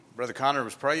Brother Connor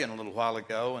was praying a little while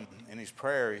ago, and in his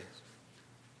prayer he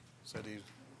said he's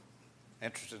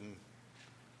interested in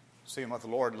seeing what the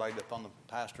Lord laid upon the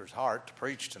pastor's heart to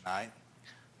preach tonight.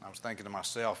 And I was thinking to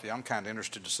myself, I'm kind of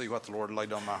interested to see what the Lord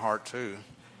laid on my heart too.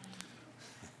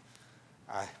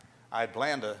 I had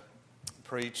planned to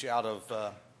preach out of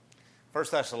 1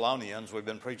 Thessalonians. We've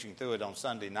been preaching through it on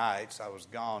Sunday nights. I was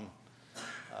gone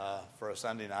for a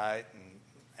Sunday night,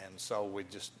 and so we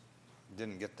just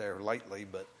didn't get there lately,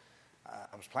 but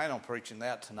I was planning on preaching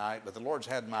that tonight, but the Lord's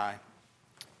had my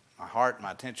heart,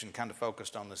 my attention kind of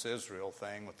focused on this Israel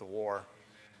thing with the war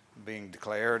being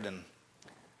declared,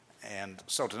 and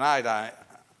so tonight I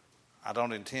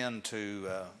don't intend to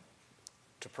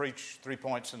preach 3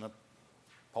 points in a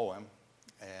poem,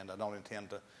 and I don't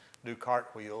intend to do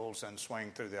cartwheels and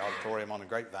swing through the auditorium on a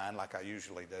grapevine like I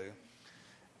usually do,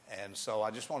 and so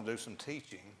I just want to do some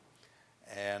teaching,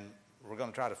 and we're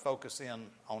going to try to focus in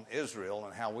on Israel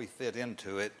and how we fit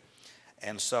into it.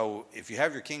 And so if you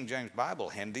have your King James Bible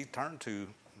handy, turn to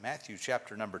Matthew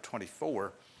chapter number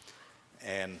 24.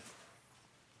 And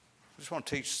I just want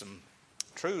to teach some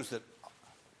truths that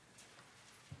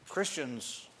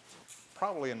Christians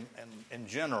probably in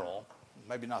general,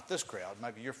 maybe not this crowd,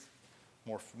 maybe you're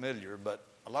more familiar, but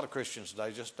a lot of Christians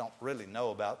today just don't really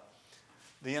know about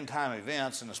the end time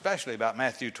events, and especially about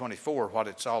Matthew 24, what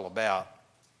it's all about.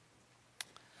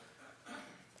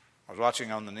 I was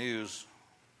watching on the news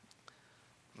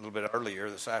a little bit earlier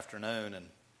this afternoon, and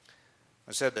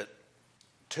it said that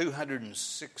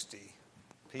 260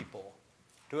 people,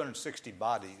 260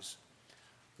 bodies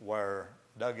were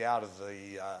dug out of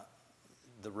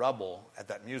the rubble at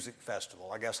that music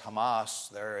festival. I guess Hamas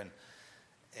there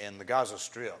in the Gaza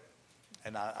Strip.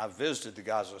 And I visited the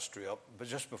Gaza Strip, but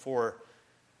just before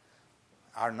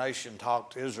our nation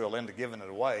talked Israel into giving it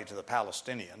away to the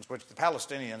Palestinians, which the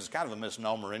Palestinians is kind of a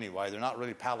misnomer anyway. They're not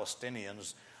really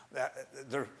Palestinians.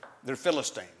 They're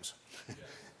Philistines.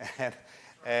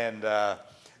 and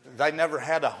they never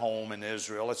had a home in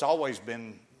Israel. It's always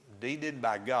been deeded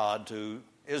by God to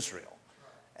Israel.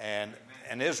 And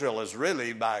Israel is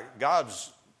really, by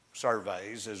God's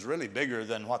surveys, is really bigger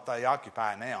than what they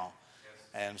occupy now.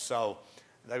 And so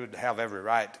they would have every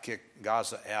right to kick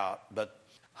Gaza out. But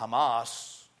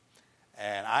Hamas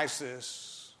and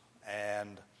ISIS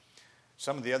and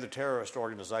some of the other terrorist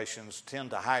organizations tend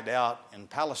to hide out in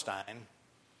Palestine,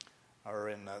 or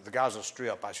in the Gaza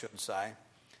Strip, I should say,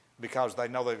 because they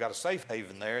know they've got a safe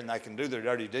haven there and they can do their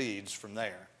dirty deeds from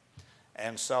there.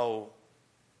 And so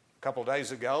a couple of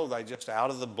days ago, they just out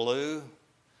of the blue,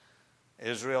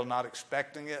 Israel not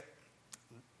expecting it,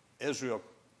 Israel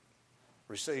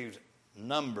received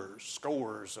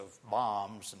scores of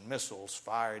bombs and missiles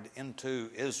fired into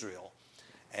Israel.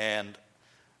 And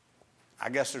I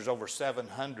guess there's over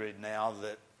 700 now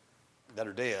that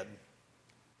are dead.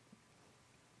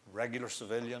 Regular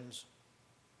civilians,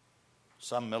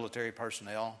 some military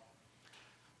personnel.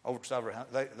 Over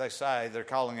 700. They say they're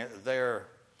calling it their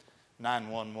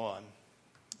 911.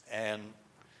 And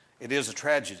it is a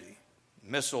tragedy.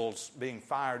 Missiles being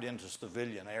fired into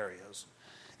civilian areas.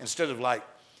 Instead of like,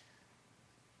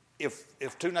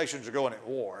 if two nations are going at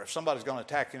war, if somebody's going to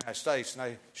attack the United States and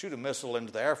they shoot a missile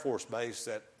into the Air Force base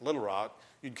at Little Rock,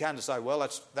 you'd kind of say, well,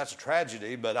 that's a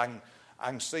tragedy, but I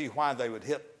can see why they would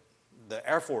hit the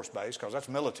Air Force base, because that's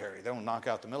military. They want to knock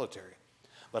out the military.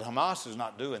 But Hamas is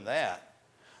not doing that.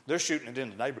 They're shooting it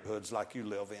into neighborhoods like you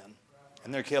live in,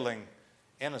 and they're killing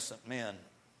innocent men,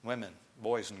 women,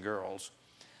 boys, and girls,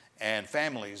 and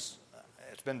families.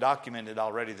 It's been documented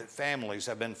already that families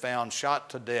have been found shot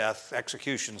to death,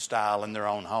 execution style, in their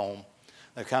own home.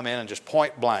 They come in and just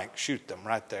point blank shoot them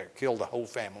right there, kill the whole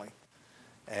family.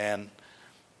 And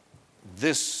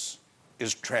this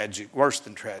is tragic, worse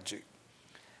than tragic.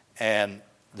 And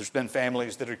there's been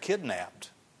families that are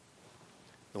kidnapped.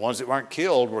 The ones that weren't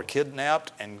killed were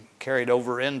kidnapped and carried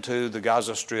over into the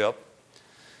Gaza Strip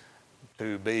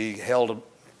to be held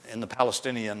in the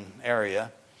Palestinian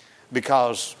area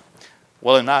because,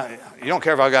 well, you don't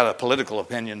care if I've got a political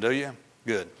opinion, do you?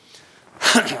 Good.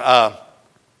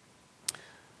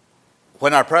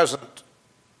 When our present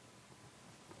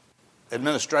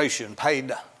administration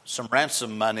paid some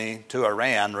ransom money to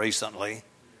Iran recently,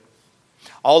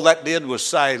 all that did was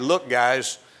say, look,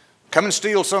 guys, come and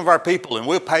steal some of our people and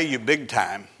we'll pay you big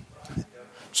time.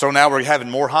 So now we're having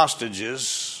more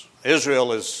hostages.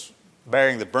 Israel is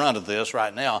bearing the brunt of this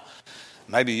right now.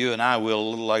 Maybe you and I will a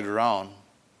little later on.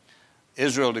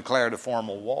 Israel declared a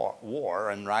formal war,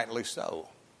 and rightly so.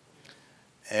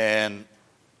 And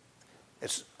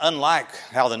It's unlike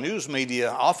how the news media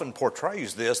often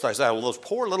portrays this. They say, well, those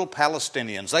poor little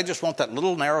Palestinians, they just want that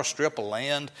little narrow strip of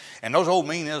land, and those old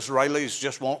mean Israelis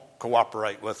just won't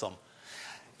cooperate with them.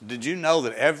 Did you know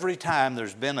that every time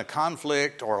there's been a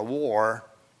conflict or a war,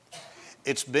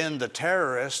 it's been the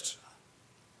terrorists,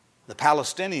 the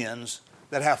Palestinians,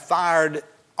 that have fired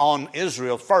on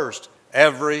Israel first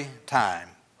every time.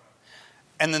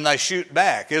 And then they shoot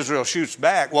back. Israel shoots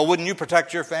back. Well, wouldn't you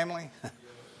protect your family?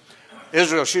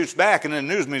 Israel shoots back, and then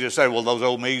the news media say, well, those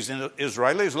old me's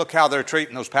Israelis, look how they're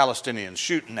treating those Palestinians,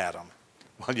 shooting at them.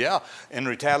 Well, yeah, in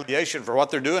retaliation for what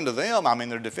they're doing to them, I mean,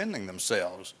 they're defending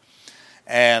themselves.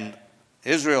 And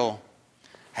Israel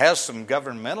has some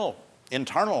governmental,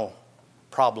 internal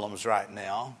problems right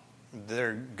now.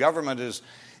 Their government is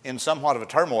in somewhat of a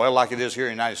turmoil like it is here in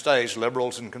the United States,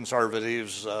 liberals and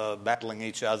conservatives battling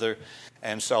each other.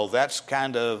 And so that's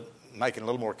kind of making a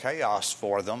little more chaos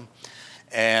for them.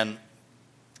 And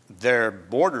their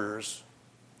borders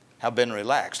have been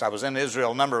relaxed. I was in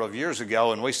Israel a number of years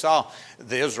ago, and we saw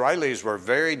the Israelis were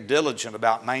very diligent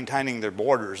about maintaining their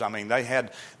borders. I mean, they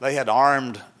had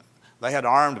armed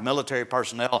military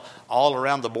personnel all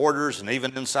around the borders and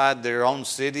even inside their own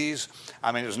cities.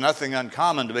 I mean, it was nothing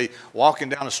uncommon to be walking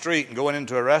down the street and going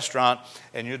into a restaurant,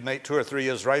 and you'd meet 2 or 3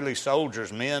 Israeli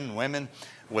soldiers, men, women,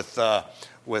 with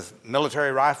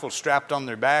military rifles strapped on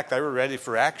their back. They were ready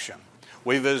for action.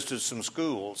 We visited some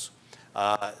schools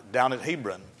down at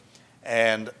Hebron,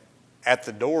 and at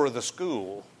the door of the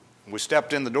school, we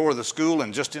stepped in the door of the school,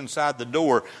 and just inside the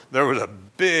door, there was a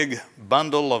big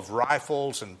bundle of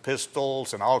rifles and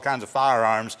pistols and all kinds of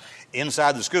firearms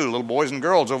inside the school. Little boys and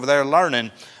girls over there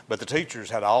learning, but the teachers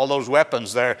had all those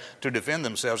weapons there to defend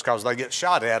themselves because they get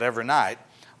shot at every night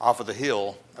off of the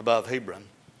hill above Hebron.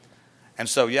 And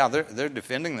so, yeah, they're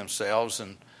defending themselves,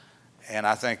 and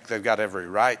I think they've got every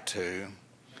right to.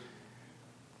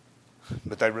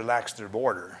 But they relaxed their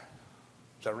border.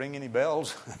 Does that ring any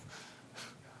bells?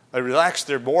 They relaxed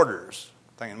their borders,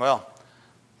 thinking, well,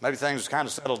 maybe things kind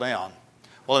of settle down.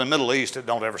 Well, in the Middle East, it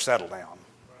don't ever settle down.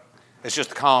 It's just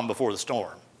the calm before the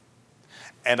storm.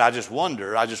 And I just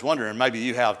wonder, and maybe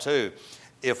you have too,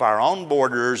 if our own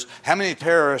borders, how many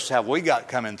terrorists have we got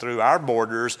coming through our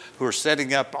borders who are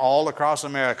setting up all across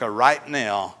America right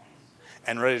now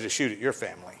and ready to shoot at your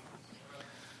family?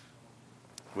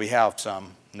 We have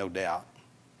some, no doubt.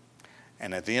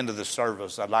 And at the end of this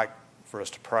service, I'd like for us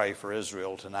to pray for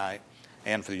Israel tonight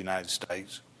and for the United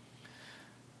States.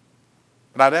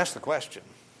 But I'd ask the question,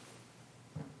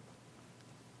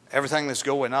 everything that's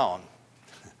going on,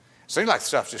 it seems like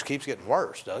stuff just keeps getting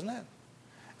worse, doesn't it?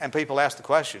 And people ask the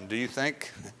question, do you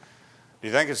think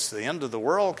it's the end of the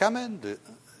world coming?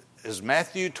 Is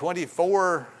Matthew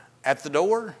 24 at the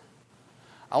door?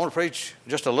 I want to preach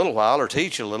just a little while, or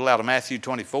teach a little out of Matthew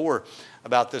 24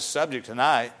 about this subject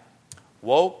tonight.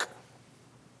 Woke,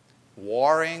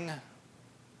 warring,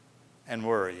 and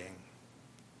worrying.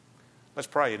 Let's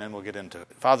pray and then we'll get into it.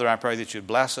 Father, I pray that you'd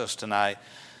bless us tonight.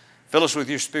 Fill us with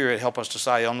your Spirit. Help us to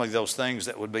say only those things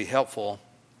that would be helpful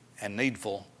and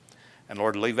needful. And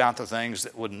Lord, leave out the things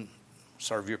that wouldn't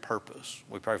serve your purpose.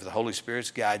 We pray for the Holy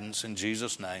Spirit's guidance in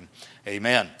Jesus' name.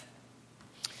 Amen.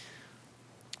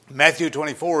 Matthew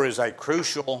 24 is a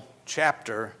crucial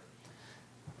chapter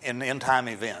in end-time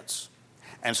events.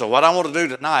 And so what I want to do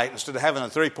tonight, instead of having the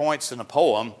 3 points in a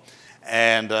poem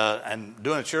and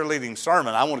doing a cheerleading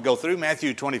sermon, I want to go through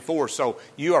Matthew 24 so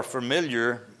you are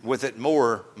familiar with it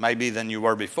more maybe than you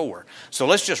were before. So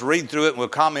let's just read through it and we'll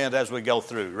comment as we go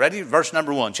through. Ready? Verse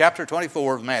number 1, chapter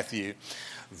 24 of Matthew,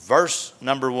 verse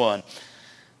number 1.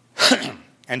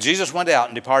 And Jesus went out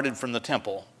and departed from the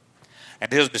temple,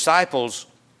 and his disciples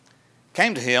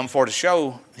came to him for to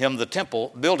show him the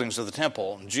temple, buildings of the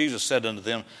temple. And Jesus said unto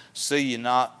them, see ye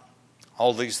not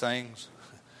all these things?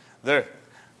 The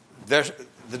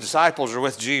disciples are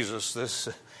with Jesus. This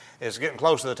is getting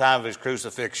close to the time of his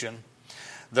crucifixion.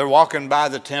 They're walking by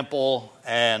the temple,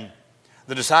 and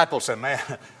the disciples said, man,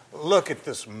 look at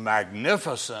this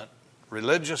magnificent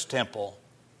religious temple.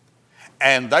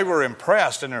 And they were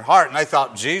impressed in their heart, and they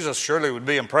thought Jesus surely would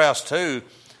be impressed too.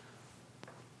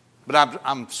 But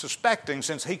I'm suspecting,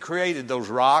 since he created those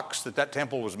rocks that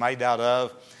temple was made out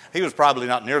of, he was probably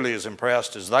not nearly as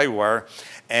impressed as they were.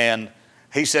 And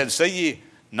he said, see ye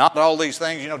not all these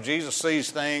things? You know, Jesus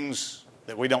sees things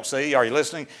that we don't see. Are you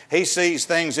listening? He sees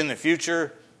things in the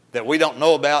future that we don't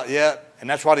know about yet. And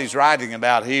that's what he's writing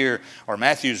about here, or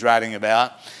Matthew's writing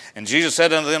about. And Jesus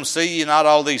said unto them, see ye not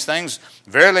all these things?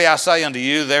 Verily I say unto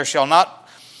you, there shall not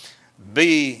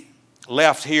be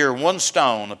left here one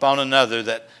stone upon another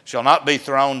that shall not be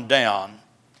thrown down.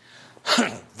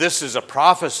 This is a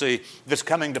prophecy that's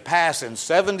coming to pass in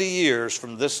 70 years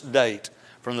from this date.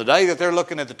 From the day that they're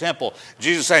looking at the temple,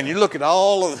 Jesus is saying, you look at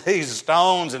all of these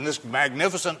stones and this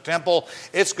magnificent temple,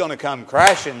 it's going to come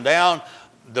crashing down.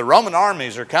 The Roman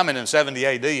armies are coming in 70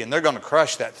 AD and they're going to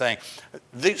crush that thing.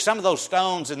 Some of those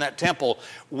stones in that temple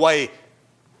weigh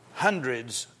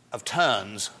hundreds of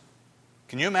tons.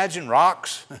 Can you imagine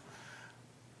rocks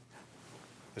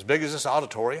as big as this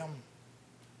auditorium?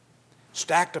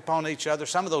 Stacked upon each other.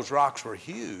 Some of those rocks were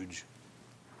huge.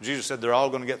 Jesus said they're all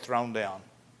going to get thrown down.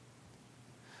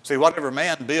 See, whatever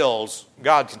man builds,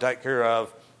 God can take care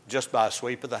of just by a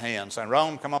sweep of the hand, saying,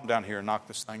 Rome, come on down here and knock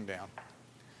this thing down.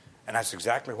 And that's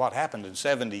exactly what happened. In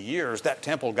 70 years, that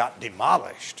temple got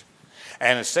demolished.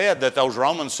 And it said that those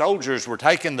Roman soldiers were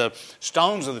taking the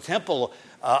stones of the temple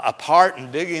apart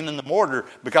and digging in the mortar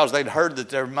because they'd heard that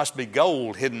there must be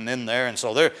gold hidden in there. And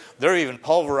so they're even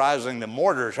pulverizing the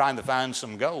mortar trying to find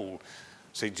some gold.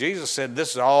 See, Jesus said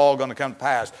this is all going to come to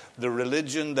pass. The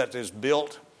religion that is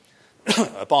built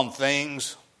upon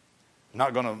things,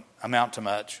 not going to amount to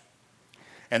much.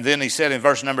 And then he said in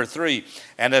verse number 3,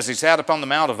 and as he sat upon the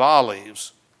Mount of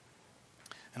Olives,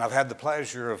 and I've had the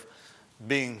pleasure of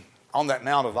being on that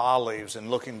Mount of Olives and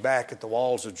looking back at the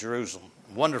walls of Jerusalem.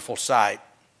 Wonderful sight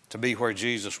to be where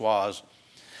Jesus was.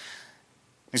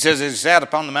 He says, as he sat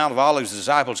upon the Mount of Olives, the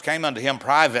disciples came unto him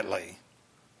privately,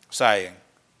 saying,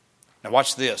 now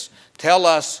watch this, tell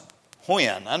us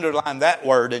when, underline that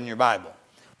word in your Bible,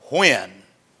 when.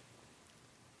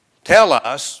 Tell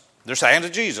us, they're saying to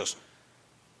Jesus,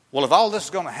 well, if all this is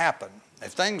going to happen,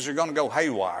 if things are going to go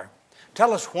haywire,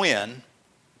 tell us when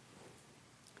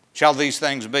shall these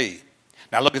things be?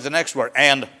 Now look at the next word,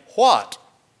 and what?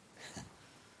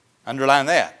 Underline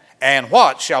that. And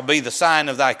what shall be the sign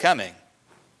of thy coming?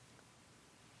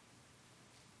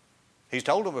 He's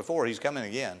told them before he's coming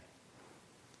again.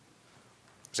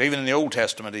 So even in the Old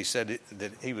Testament he said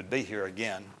that he would be here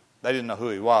again. They didn't know who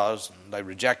he was, and they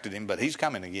rejected him, but he's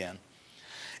coming again.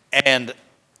 And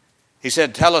he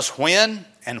said, tell us when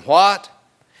and what,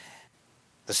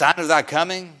 the sign of thy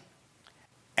coming,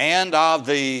 and of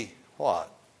the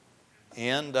what?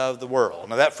 End of the world.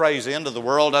 Now that phrase, end of the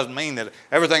world, doesn't mean that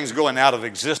everything's going out of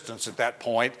existence at that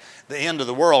point. The end of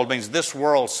the world means this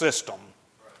world system.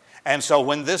 And so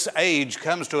when this age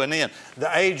comes to an end, the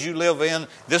age you live in,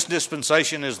 this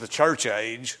dispensation is the church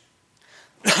age.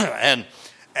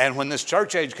 And when this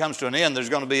church age comes to an end, there's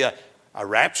going to be a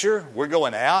rapture. We're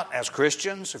going out as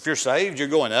Christians. If you're saved, you're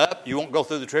going up. You won't go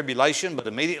through the tribulation, but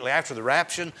immediately after the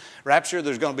rapture,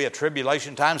 there's going to be a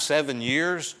tribulation time, 7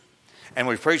 years. And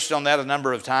we've preached on that a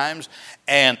number of times.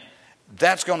 And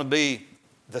that's going to be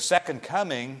the second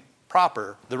coming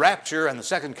proper. The rapture and the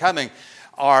second coming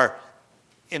are,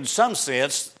 in some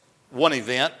sense, one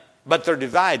event, but they're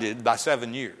divided by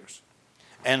 7 years.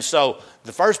 And so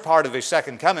the first part of his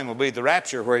second coming will be the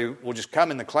rapture, where he will just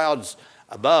come in the clouds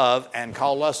above and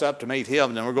call us up to meet him,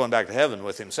 and then we're going back to heaven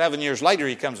with him. 7 years later,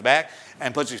 he comes back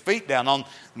and puts his feet down on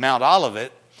Mount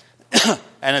Olivet.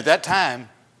 And at that time,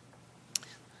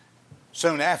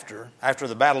 soon after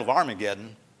the Battle of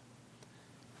Armageddon,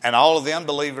 and all of the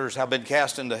unbelievers have been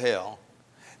cast into hell,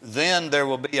 then there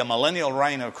will be a millennial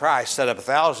reign of Christ, set up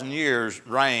 1,000 years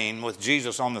reign with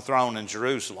Jesus on the throne in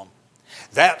Jerusalem.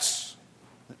 That's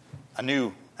a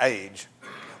new age.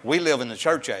 We live in the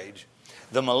church age.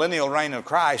 The millennial reign of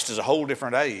Christ is a whole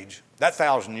different age. That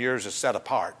 1,000 years is set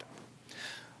apart.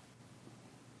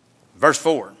 Verse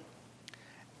 4.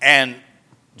 And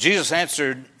Jesus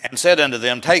answered and said unto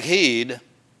them, take heed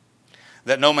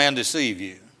that no man deceive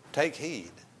you. Take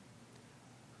heed.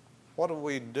 What do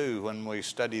we do when we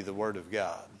study the Word of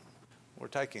God? We're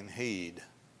taking heed.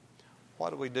 What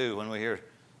do we do when we hear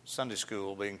Sunday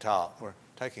school being taught? We're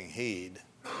taking heed.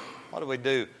 What do we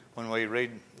do when we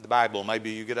read the Bible?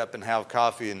 Maybe you get up and have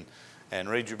coffee and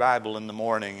read your Bible in the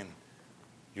morning, and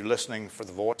you're listening for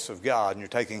the voice of God and you're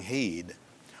taking heed.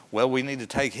 Well, we need to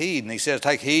take heed. And he says,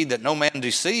 take heed that no man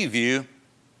deceive you.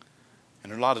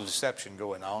 And there's a lot of deception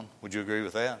going on. Would you agree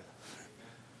with that?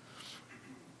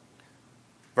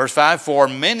 Verse 5, for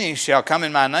many shall come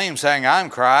in my name, saying, I am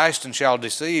Christ, and shall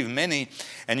deceive many,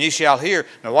 and ye shall hear.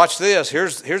 Now watch this.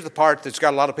 Here's the part that's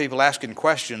got a lot of people asking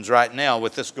questions right now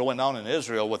with this going on in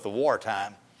Israel with the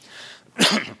wartime.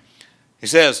 He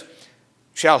says,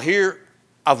 shall hear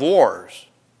of wars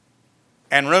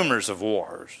and rumors of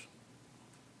wars.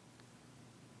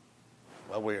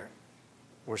 Well,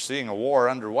 we're seeing a war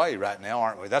underway right now,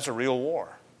 aren't we? That's a real war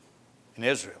in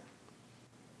Israel.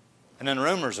 And then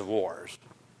rumors of wars.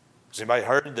 Has anybody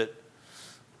heard that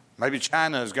maybe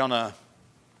China is going to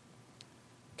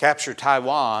capture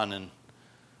Taiwan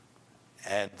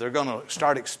And they're going to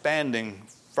start expanding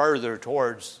further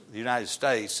towards the United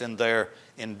States in their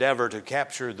endeavor to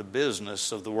capture the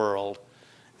business of the world.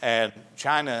 And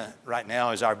China right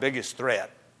now is our biggest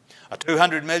threat. A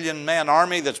 200 million man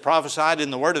army that's prophesied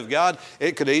in the Word of God,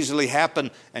 it could easily happen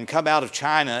and come out of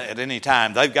China at any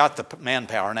time. They've got the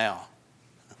manpower now.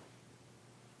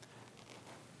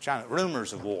 China,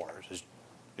 rumors of wars.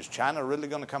 Is China really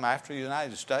going to come after the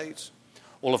United States?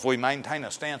 Well, if we maintain a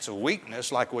stance of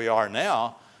weakness like we are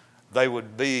now, they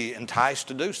would be enticed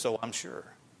to do so, I'm sure.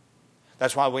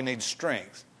 That's why we need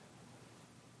strength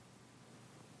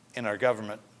in our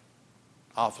government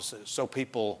offices, so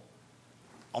people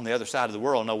on the other side of the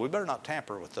world know we better not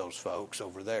tamper with those folks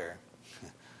over there.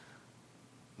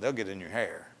 They'll get in your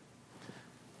hair.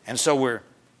 And so we're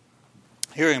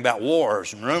hearing about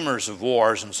wars and rumors of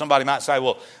wars, and somebody might say,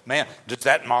 well, man, does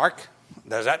that mark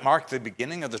the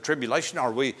beginning of the tribulation?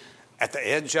 Are we at the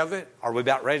edge of it? Are we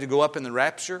about ready to go up in the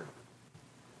rapture?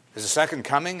 Is the second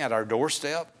coming at our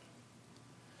doorstep?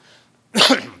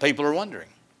 People are wondering.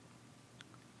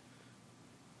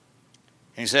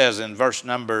 He says in verse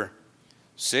number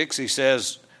 6, he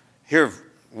says, hear of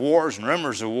wars and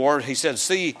rumors of wars. He said,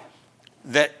 see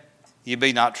that ye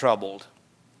be not troubled.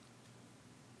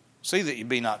 See that ye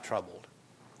be not troubled.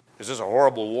 Is this a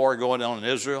horrible war going on in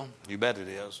Israel? You bet it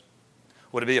is.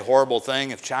 Would it be a horrible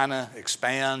thing if China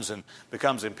expands and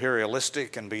becomes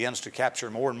imperialistic and begins to capture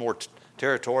more and more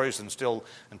territories until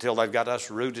they've got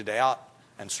us rooted out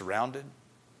and surrounded?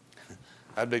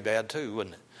 That'd be bad too,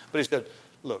 wouldn't it? But he said,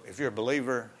 look, if you're a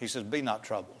believer, he says, be not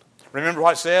troubled. Remember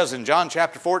what it says in John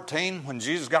chapter 14 when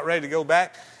Jesus got ready to go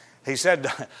back? He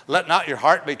said, let not your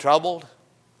heart be troubled.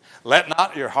 Let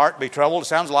not your heart be troubled. It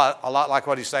sounds a lot like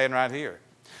what he's saying right here.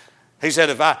 He said,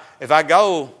 if I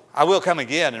go, I will come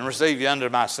again and receive you unto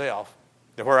myself,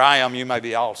 that where I am, you may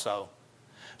be also.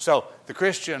 So the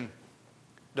Christian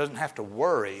doesn't have to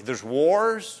worry. There's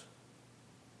wars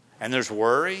and there's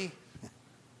worry.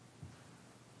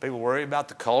 People worry about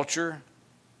the culture.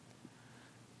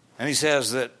 And he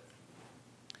says that,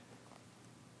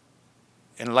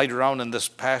 and later on in this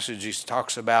passage, he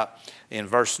talks about in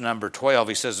verse number 12,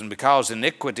 he says, and because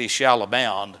iniquity shall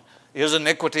abound. Is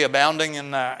iniquity abounding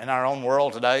in our own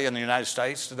world today, in the United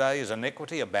States today? Is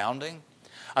iniquity abounding?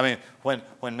 I mean,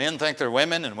 when men think they're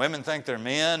women and women think they're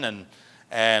men,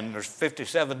 and there's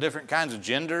 57 different kinds of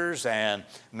genders, and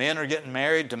men are getting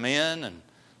married to men and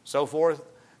so forth,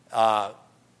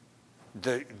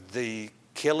 the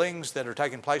killings that are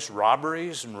taking place,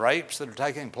 robberies and rapes that are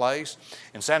taking place.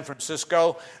 In San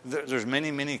Francisco, there's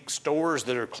many, many stores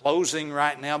that are closing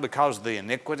right now because of the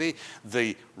iniquity,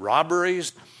 the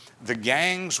robberies. The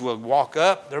gangs will walk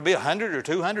up. There'll be 100 or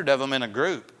 200 of them in a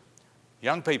group.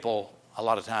 Young people a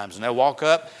lot of times. And they'll walk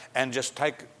up and just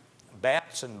take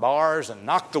bats and bars and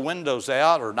knock the windows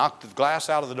out or knock the glass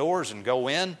out of the doors and go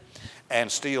in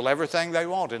and steal everything they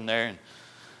want in there. And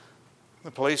the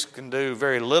police can do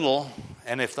very little.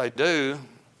 And if they do,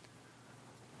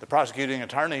 the prosecuting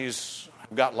attorneys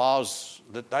have got laws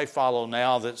that they follow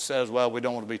now that says, well, we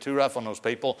don't want to be too rough on those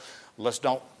people. Let's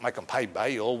don't make them pay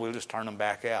bail. We'll just turn them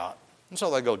back out. And so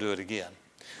they go do it again.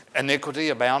 Iniquity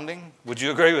abounding. Would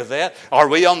you agree with that? Are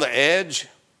we on the edge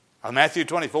of Matthew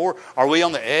 24? Are we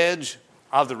on the edge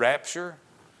of the rapture?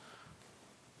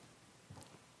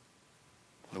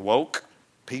 The woke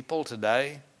people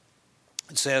today,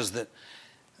 it says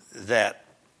that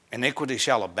iniquity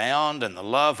shall abound and the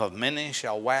love of many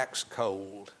shall wax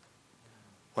cold.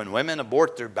 When women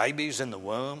abort their babies in the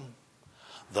womb,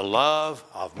 the love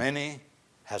of many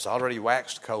has already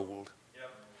waxed cold.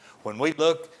 Yep. When we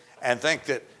look and think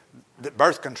that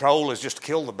birth control is just to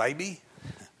kill the baby,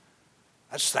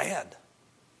 that's sad.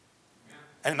 Yeah.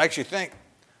 And it makes you think,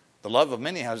 the love of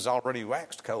many has already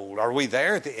waxed cold. Are we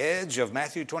there at the edge of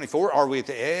Matthew 24? Are we at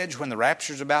the edge when the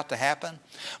rapture is about to happen?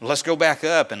 Well, let's go back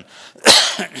up and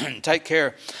take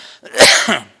care,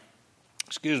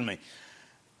 excuse me,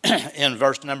 in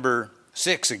verse number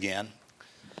 6 again.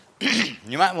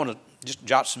 You might want to just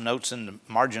jot some notes in the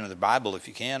margin of the Bible if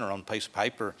you can, or on a piece of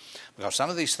paper, because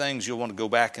some of these things you'll want to go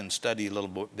back and study a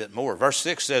little bit more. Verse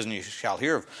 6 says, and you shall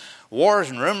hear of wars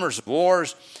and rumors of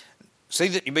wars. See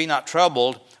that you be not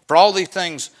troubled, for all these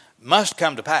things must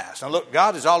come to pass. Now look,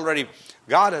 God has already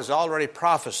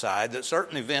prophesied that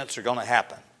certain events are going to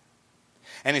happen.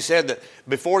 And he said that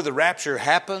before the rapture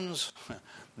happens,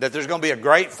 that there's going to be a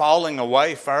great falling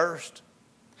away first.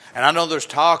 And I know there's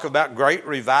talk about great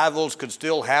revivals could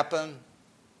still happen.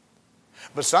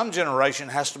 But some generation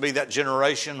has to be that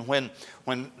generation when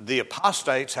the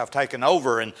apostates have taken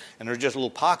over and they're just little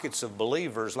pockets of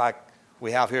believers like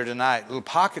we have here tonight. Little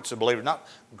pockets of believers, not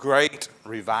great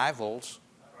revivals.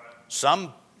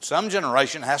 Some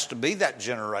generation has to be that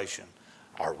generation.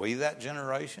 Are we that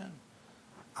generation?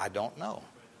 I don't know.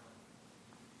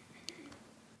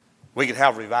 We could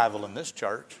have revival in this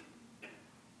church.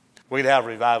 We could have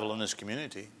revival in this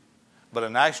community. But a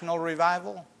national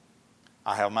revival,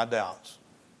 I have my doubts.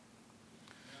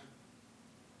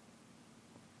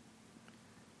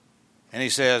 And he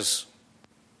says,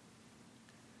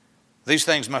 these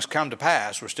things must come to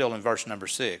pass. We're still in verse number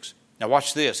 6. Now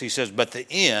watch this. He says, but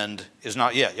the end is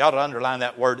not yet. You ought to underline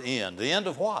that word end. The end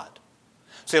of what?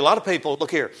 See, a lot of people,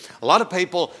 look here, a lot of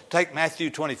people take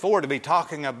Matthew 24 to be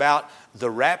talking about the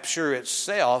rapture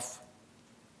itself.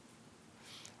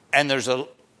 And there's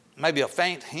maybe a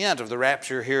faint hint of the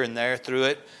rapture here and there through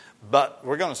it. But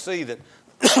we're going to see that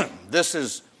this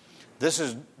is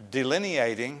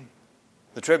delineating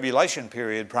the tribulation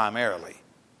period primarily.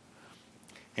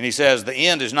 And he says the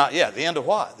end is not yet. The end of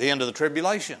what? The end of the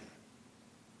tribulation.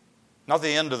 Not the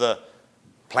end of the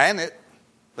planet,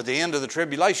 but the end of the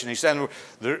tribulation. He's saying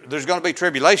there's going to be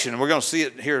tribulation, and we're going to see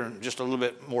it here just a little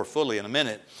bit more fully in a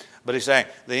minute. But he's saying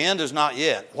the end is not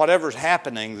yet. Whatever's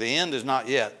happening, the end is not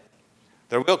yet.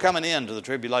 There will come an end to the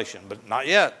tribulation, but not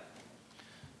yet.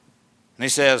 And he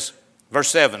says, verse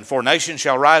 7, for nation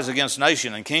shall rise against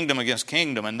nation, and kingdom against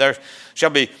kingdom, and there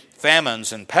shall be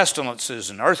famines and pestilences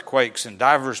and earthquakes in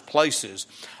divers places.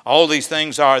 All these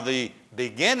things are the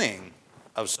beginning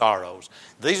of sorrows.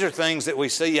 These are things that we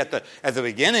see at the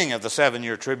beginning of the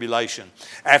 7-year tribulation.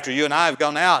 After you and I have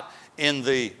gone out in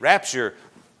the rapture,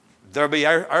 there'll be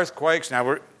earthquakes.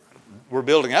 Now we're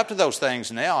building up to those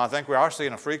things now. I think we are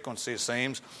seeing a frequency, it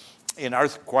seems, in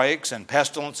earthquakes and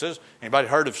pestilences. Anybody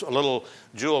heard of a little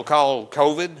jewel called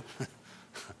COVID?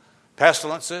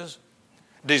 Pestilences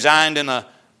designed in a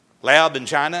lab in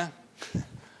China.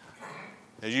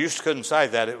 You used to couldn't say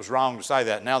that. It was wrong to say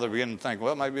that. Now they're beginning to think,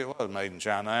 well, maybe it was made in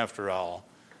China after all.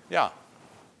 Yeah.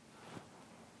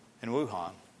 In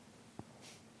Wuhan.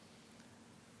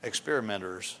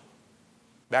 Experimenters,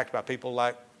 backed by people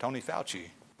like Tony Fauci.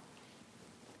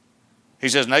 He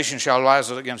says, nation shall rise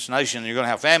against nation, and you're going to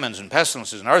have famines and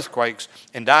pestilences and earthquakes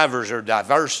in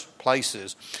diverse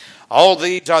places. All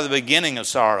these are the beginning of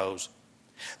sorrows.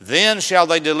 Then shall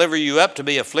they deliver you up to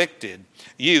be afflicted.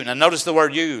 You. Now notice the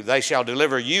word you. They shall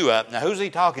deliver you up. Now who's he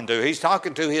talking to? He's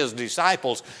talking to his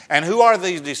disciples. And who are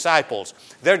these disciples?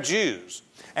 They're Jews.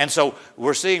 And so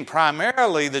we're seeing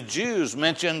primarily the Jews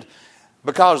mentioned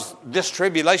because this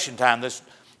tribulation time, this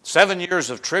 7 years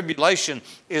of tribulation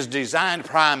is designed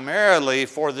primarily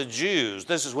for the Jews.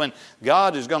 This is when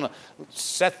God is going to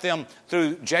set them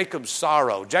through Jacob's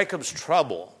sorrow, Jacob's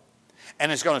trouble.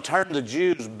 And it's going to turn the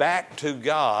Jews back to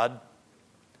God,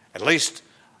 at least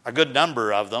a good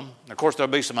number of them. Of course,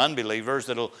 there'll be some unbelievers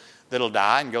that'll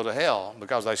die and go to hell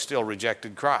because they still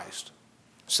rejected Christ.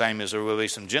 Same as there will be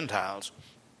some Gentiles.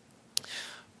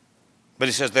 But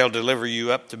he says they'll deliver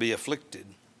you up to be afflicted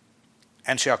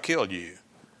and shall kill you.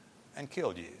 And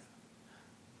killed you.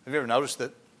 Have you ever noticed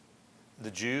that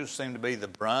the Jews seem to be the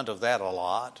brunt of that a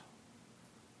lot?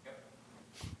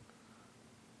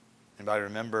 Anybody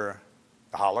remember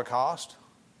the Holocaust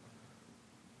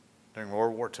during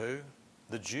World War II?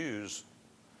 The Jews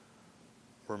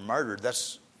were murdered.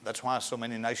 That's why so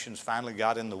many nations finally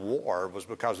got in the war, was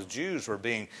because the Jews were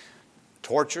being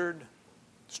tortured,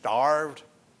 starved,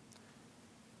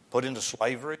 put into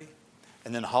slavery,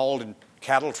 and then hauled in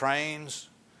cattle trains,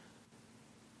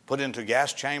 put into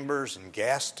gas chambers and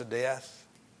gassed to death.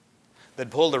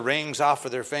 They'd pull the rings off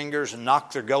of their fingers and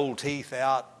knock their gold teeth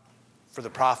out for the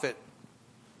profit,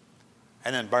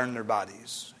 and then burn their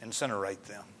bodies, incinerate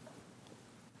them.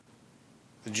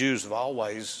 The Jews have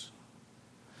always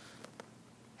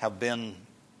have been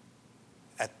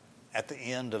at the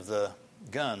end of the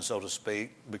gun, so to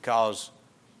speak, because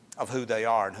of who they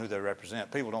are and who they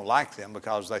represent. People don't like them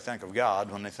because they think of God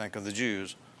when they think of the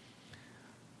Jews.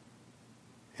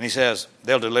 And he says,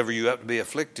 they'll deliver you up to be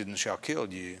afflicted and shall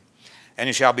kill you. And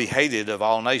you shall be hated of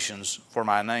all nations for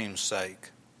my name's sake.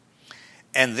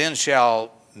 And then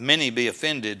shall many be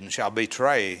offended and shall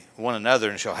betray one another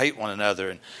and shall hate one another.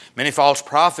 And many false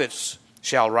prophets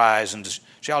shall rise and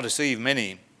shall deceive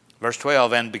many. Verse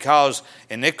 12, and because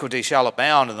iniquity shall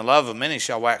abound and the love of many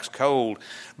shall wax cold,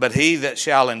 but he that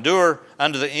shall endure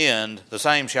unto the end, the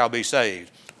same shall be saved.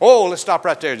 Oh, let's stop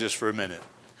right there just for a minute.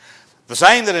 The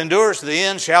same that endures to the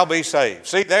end shall be saved.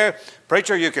 See there,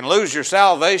 preacher, you can lose your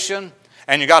salvation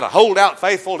and you got to hold out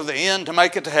faithful to the end to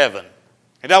make it to heaven.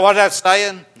 You know what that's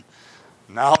saying?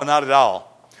 No, not at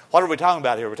all. What are we talking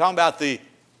about here? We're talking about the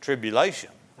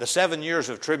tribulation, the 7 years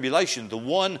of tribulation. The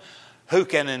one who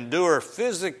can endure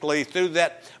physically through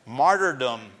that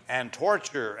martyrdom and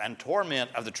torture and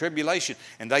torment of the tribulation,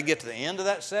 and they get to the end of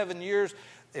that 7 years,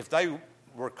 if they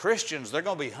were Christians, they're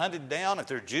going to be hunted down. If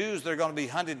they're Jews, they're going to be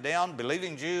hunted down.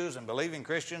 Believing Jews and believing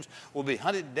Christians will be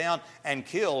hunted down and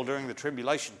killed during the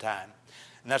tribulation time.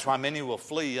 And that's why many will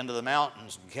flee into the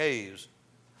mountains and caves.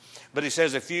 But he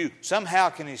says if you somehow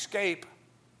can escape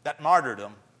that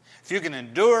martyrdom, if you can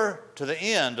endure to the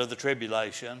end of the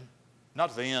tribulation, not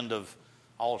to the end of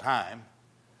all time,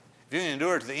 if you can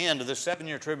endure to the end of this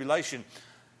 7-year tribulation,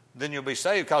 then you'll be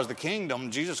saved, because the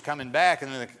kingdom, Jesus coming back,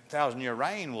 and then the 1,000-year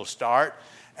reign will start,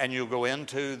 and you'll go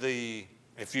into the,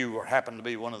 if you happen to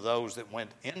be one of those that went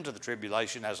into the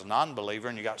tribulation as a non-believer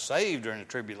and you got saved during the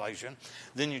tribulation,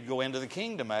 then you'd go into the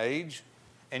kingdom age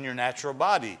in your natural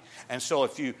body. And so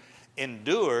if you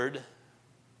endured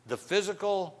the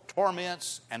physical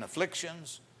torments and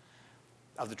afflictions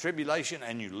of the tribulation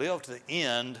and you lived to the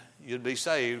end, you'd be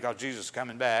saved, because Jesus is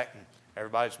coming back. And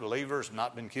everybody's believers have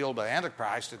not been killed by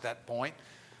Antichrist at that point.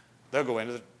 They'll go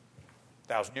into the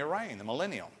 1,000-year reign, the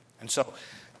millennium. And so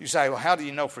you say, well, how do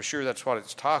you know for sure that's what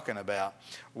it's talking about?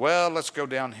 Well, let's go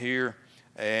down here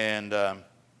and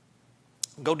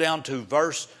go down to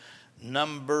verse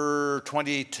number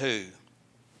 22.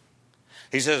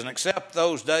 He says, and except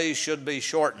those days should be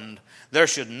shortened, there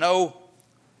should no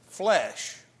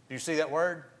flesh. Do you see that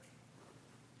word?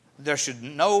 There should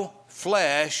no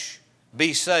flesh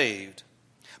be saved.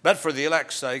 But for the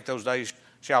elect's sake, those days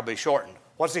shall be shortened.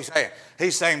 What's he saying?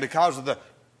 He's saying because of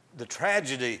the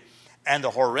tragedy and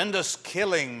the horrendous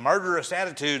killing, murderous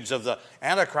attitudes of the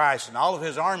Antichrist and all of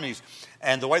his armies,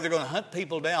 and the way they're going to hunt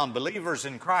people down, believers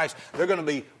in Christ, they're going to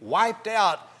be wiped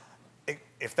out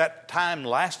if that time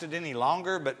lasted any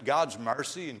longer. But God's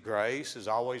mercy and grace is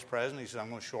always present. He said, I'm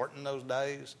going to shorten those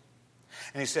days.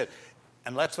 And he said,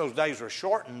 unless those days were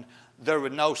shortened, there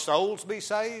would no souls be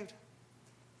saved.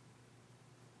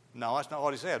 No, that's not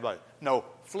what he said, but no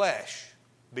flesh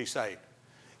be saved.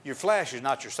 Your flesh is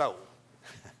not your soul.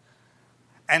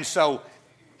 And so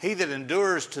he that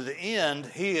endures to the end,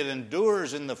 he that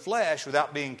endures in the flesh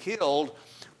without being killed,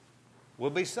 will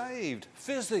be saved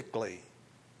physically.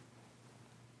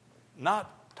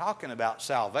 Not talking about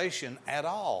salvation at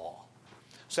all.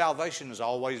 Salvation is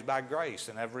always by grace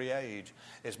in every age.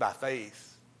 It's by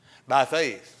faith. By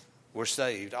faith, we're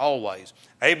saved always.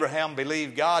 Abraham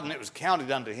believed God, and it was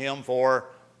counted unto him for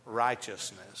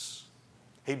righteousness.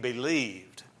 He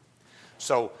believed.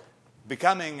 So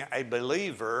becoming a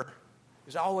believer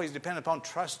is always dependent upon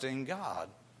trusting God.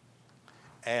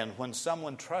 And when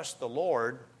someone trusts the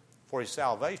Lord for his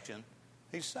salvation,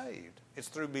 he's saved. It's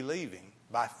through believing,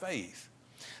 by faith.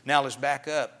 Now let's back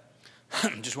up.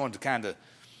 Just wanted to kind of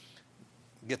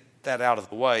get that out of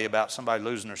the way about somebody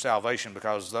losing their salvation,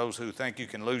 because those who think you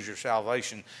can lose your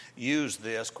salvation use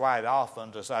this quite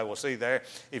often to say, well, see there,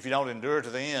 if you don't endure to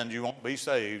the end, you won't be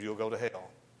saved, you'll go to hell.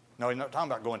 No, he's not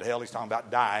talking about going to hell. He's talking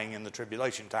about dying in the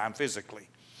tribulation time physically.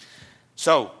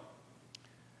 So,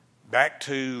 back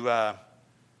to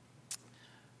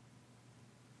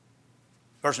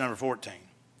verse number 14.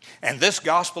 And this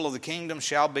gospel of the kingdom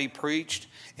shall be preached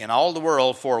in all the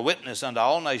world for a witness unto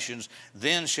all nations.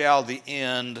 Then shall the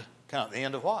end come. The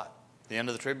end of what? The end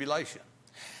of the tribulation.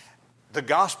 The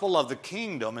gospel of the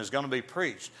kingdom is going to be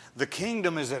preached. The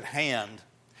kingdom is at hand.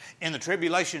 In the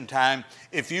tribulation time,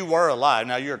 if you were alive,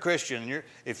 now you're a Christian,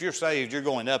 if you're saved, you're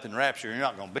going up in rapture, you're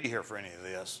not going to be here for any of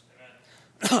this.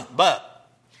 But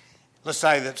let's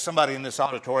say that somebody in this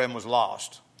auditorium was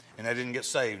lost and they didn't get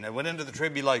saved, and they went into the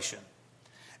tribulation,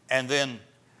 and then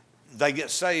they get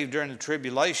saved during the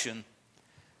tribulation.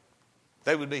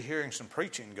 They would be hearing some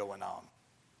preaching going on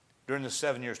during the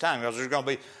 7 years' time, because there's going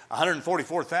to be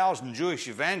 144,000 Jewish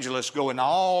evangelists going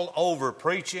all over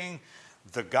preaching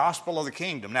the gospel of the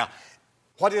kingdom. Now,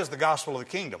 what is the gospel of the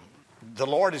kingdom? The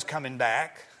Lord is coming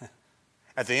back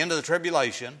at the end of the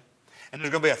tribulation, and there's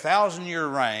going to be a 1,000-year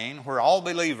reign where all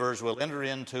believers will enter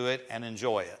into it and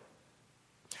enjoy it.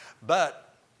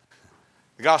 But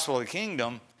the gospel of the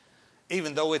kingdom,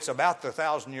 even though it's about the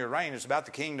 1,000-year reign, it's about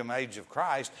the kingdom age of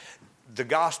Christ, the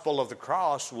gospel of the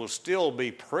cross will still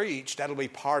be preached. That'll be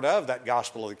part of that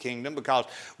gospel of the kingdom, because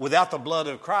without the blood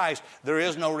of Christ, there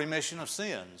is no remission of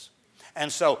sins. And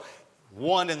so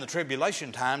one in the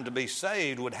tribulation time to be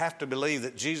saved would have to believe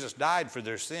that Jesus died for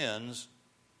their sins,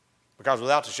 because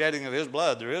without the shedding of his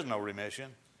blood, there is no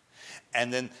remission.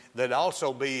 And then they'd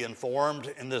also be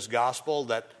informed in this gospel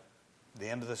that the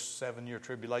end of this 7-year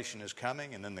tribulation is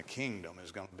coming, and then the kingdom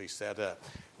is going to be set up.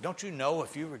 Don't you know,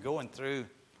 if you were going through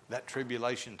that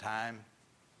tribulation time,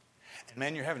 and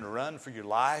man, you're having to run for your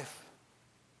life,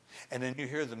 and then you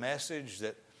hear the message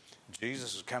that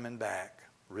Jesus is coming back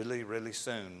really, really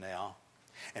soon now.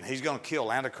 And he's going to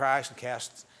kill Antichrist and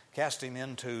cast him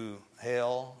into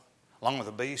hell, along with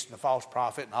the beast and the false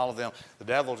prophet and all of them. The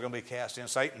devil's going to be cast in.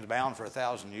 Satan's bound for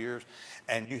 1,000 years.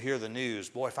 And you hear the news,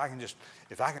 boy, if I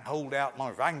can hold out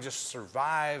longer, if I can just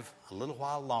survive a little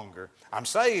while longer, I'm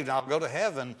saved, I'll go to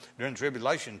heaven during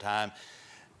tribulation time.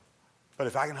 But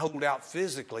if I can hold out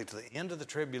physically to the end of the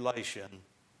tribulation,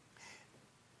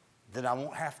 then I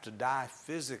won't have to die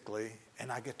physically,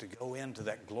 and I get to go into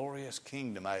that glorious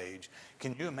kingdom age.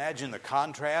 Can you imagine the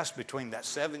contrast between that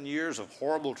 7 years of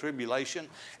horrible tribulation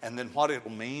and then what it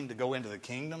will mean to go into the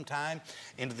kingdom time,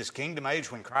 into this kingdom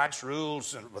age when Christ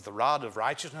rules with the rod of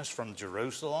righteousness from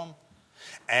Jerusalem,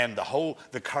 and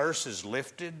the curse is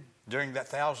lifted during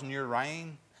that 1,000-year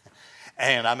reign?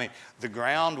 And I mean, the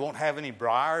ground won't have any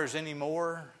briars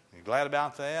anymore. You glad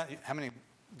about that? How many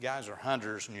guys are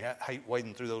hunters and you hate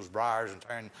wading through those briars and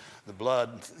tearing the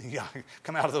blood? You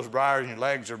come out of those briars and your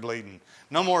legs are bleeding.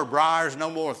 No more briars, no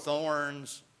more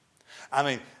thorns. I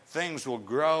mean, things will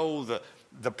grow.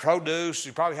 The produce,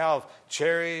 you probably have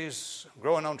cherries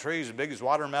growing on trees as big as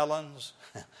watermelons.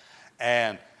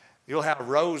 And you'll have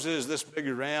roses this big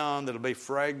around that'll be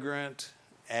fragrant,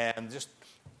 and just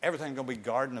everything's going to be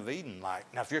Garden of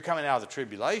Eden-like. Now, if you're coming out of the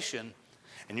tribulation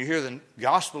and you hear the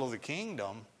gospel of the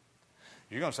kingdom,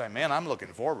 you're going to say, man, I'm looking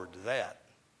forward to that.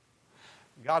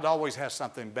 God always has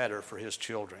something better for his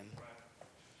children.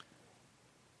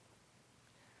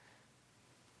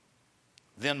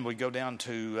 Then we go down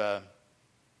to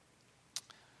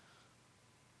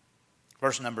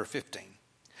verse number 15.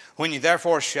 When you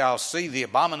therefore shall see the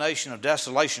abomination of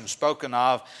desolation spoken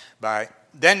of by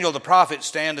Daniel the prophet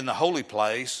stand in the holy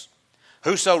place,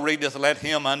 whoso readeth, let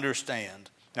him understand.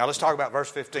 Now let's talk about verse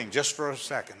 15 just for a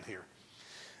second here.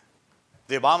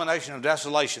 The abomination of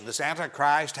desolation. This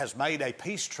Antichrist has made a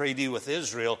peace treaty with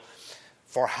Israel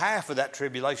for half of that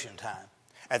tribulation time.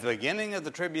 At the beginning of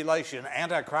the tribulation,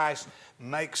 Antichrist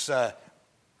makes a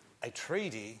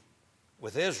treaty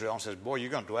with Israel and says, boy,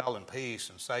 you're going to dwell in peace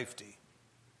and safety.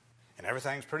 And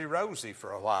everything's pretty rosy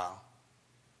for a while.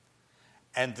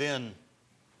 And then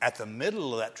at the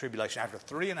middle of that tribulation, after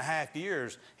 3.5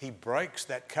 years, he breaks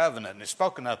that covenant. And it's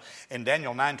spoken of in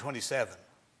Daniel 9:27.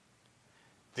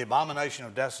 The abomination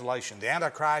of desolation. The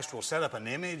Antichrist will set up an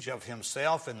image of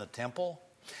himself in the temple,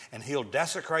 and he'll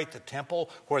desecrate the temple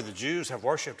where the Jews have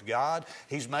worshiped God.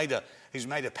 He's made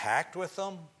a pact with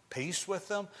them, peace with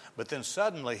them, but then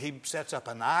suddenly he sets up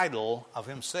an idol of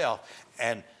himself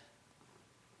and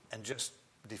just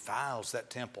defiles that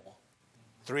temple.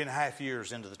 3.5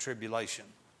 years into the tribulation.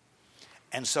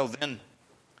 And so then,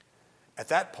 at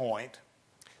that point,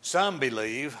 some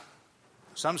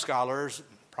scholars,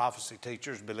 prophecy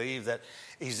teachers believe that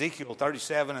Ezekiel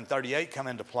 37 and 38 come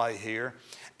into play here,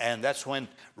 and that's when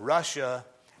Russia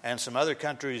and some other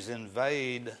countries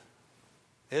invade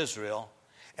Israel,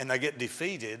 and they get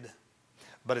defeated.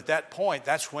 But at that point,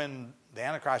 that's when the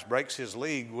Antichrist breaks his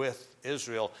league with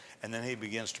Israel, and then he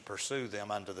begins to pursue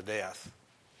them unto the death.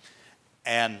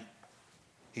 And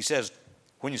he says,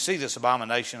 when you see this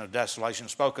abomination of desolation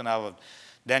spoken of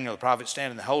Daniel the prophet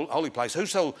stand in the holy place,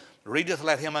 whoso readeth,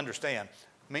 let him understand.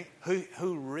 I mean,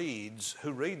 who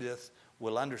readeth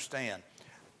will understand.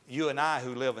 You and I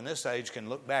who live in this age can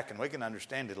look back and we can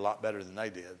understand it a lot better than they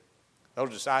did. Those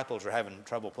disciples are having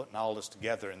trouble putting all this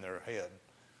together in their head.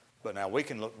 But now we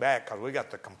can look back because we got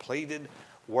the completed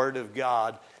Word of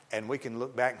God, and we can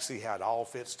look back and see how it all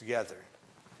fits together.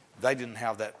 They didn't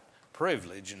have that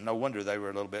privilege, and no wonder they were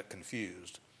a little bit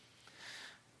confused.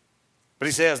 But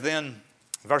he says then,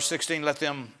 verse 16, let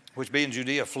them which be in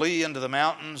Judea flee into the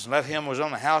mountains, and let him which is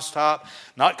on the housetop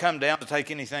not come down to take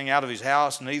anything out of his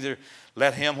house, neither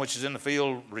let him which is in the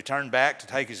field return back to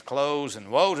take his clothes.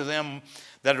 And woe to them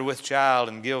that are with child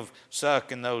and give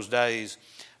suck in those days.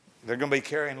 They're going to be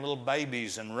carrying little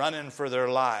babies and running for their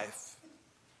life,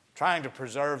 trying to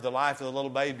preserve the life of the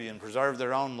little baby and preserve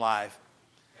their own life.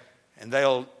 And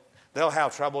they'll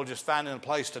have trouble just finding a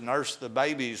place to nurse the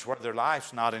babies where their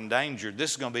life's not endangered.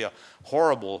 This is going to be a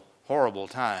horrible, horrible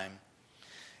time.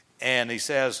 And he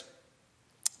says,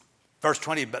 verse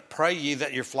 20, but pray ye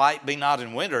that your flight be not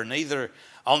in winter, neither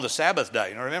on the Sabbath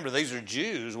day. Now remember, these are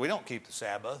Jews. We don't keep the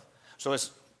Sabbath. So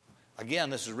again,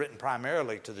 this is written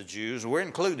primarily to the Jews. We're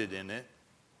included in it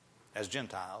as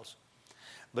Gentiles.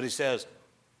 But he says,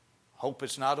 you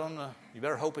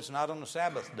better hope it's not on the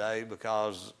Sabbath day,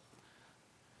 because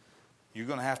you're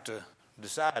going to have to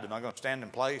decide, am I going to stand in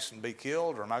place and be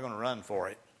killed, or am I going to run for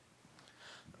it?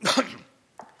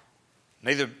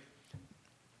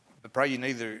 Pray you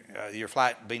neither your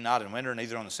flight be not in winter,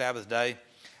 neither on the Sabbath day.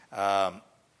 Now,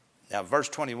 verse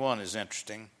 21 is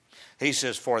interesting. He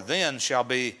says, for then shall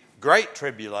be great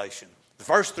tribulation. The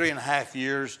first 3.5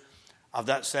 years of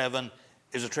that 7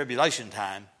 is a tribulation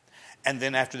time. And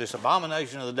then after this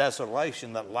abomination of the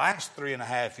desolation, that last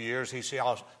 3.5 years, he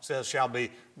says shall be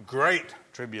great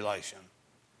tribulation.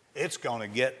 It's going to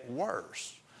get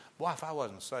worse. Boy, if I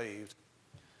wasn't saved,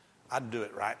 I'd do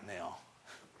it right now.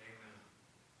 Amen.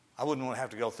 I wouldn't want to have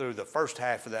to go through the first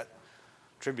half of that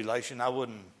tribulation. I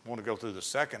wouldn't want to go through the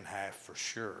second half for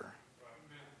sure.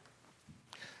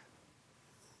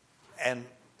 And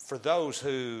for those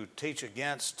who teach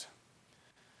against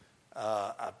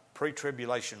a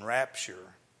pre-tribulation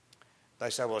rapture, they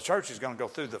say, well, the church is going to go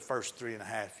through the first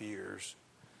 3.5 years.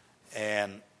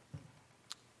 And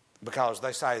because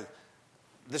they say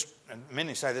this,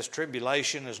 many say this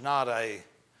tribulation is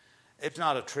it's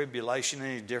not a tribulation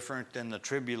any different than the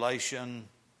tribulation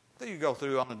that you go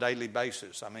through on a daily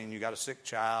basis. I mean, you got a sick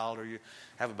child, or you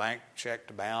have a bank check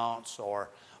to bounce, or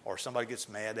somebody gets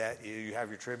mad at you. You have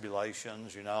your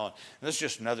tribulations, and this is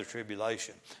just another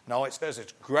tribulation. No, it says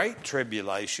it's great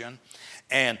tribulation,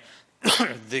 and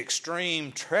the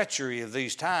extreme treachery of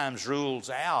these times rules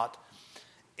out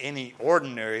any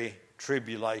ordinary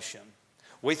tribulation.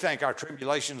 We think our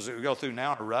tribulations that we go through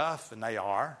now are rough, and they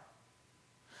are,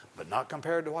 but not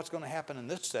compared to what's going to happen in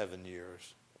this 7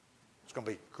 years. It's going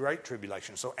to be great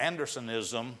tribulation. So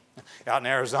Andersonism, out in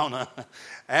Arizona,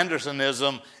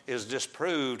 Andersonism is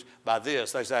disproved by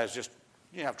this. They say it's just,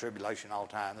 you have tribulation all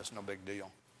the time. That's no big deal.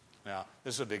 Now,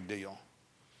 this is a big deal.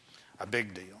 A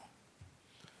big deal.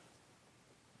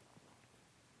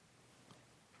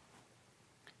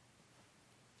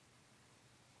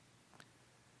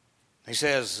 He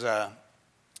says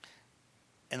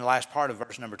in the last part of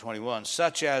verse number 21,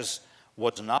 such as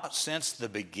was not since the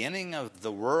beginning of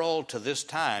the world to this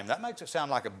time. That makes it sound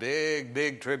like a big,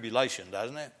 big tribulation,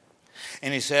 doesn't it?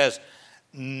 And he says,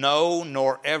 no,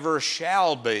 nor ever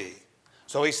shall be.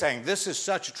 So he's saying this is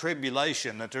such a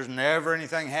tribulation that there's never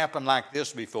anything happened like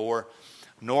this before,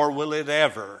 nor will it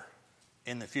ever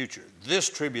in the future. This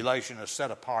tribulation is set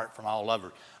apart from all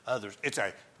others. It's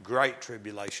a great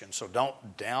tribulation, so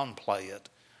don't downplay it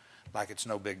like it's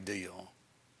no big deal.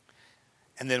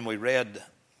 And then we read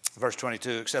verse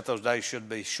 22, except those days should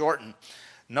be shortened,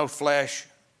 no flesh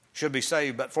should be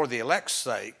saved, but for the elect's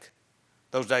sake,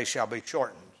 those days shall be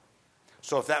shortened.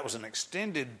 So if that was an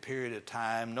extended period of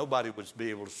time, nobody would be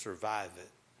able to survive it.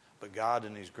 But God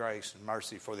in His grace and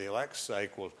mercy for the elect's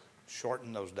sake will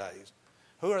shorten those days.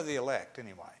 Who are the elect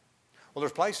anyway? Well,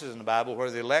 there's places in the Bible where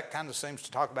the elect kind of seems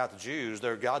to talk about the Jews.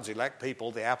 They're God's elect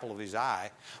people, the apple of His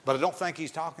eye. But I don't think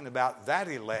He's talking about that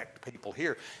elect people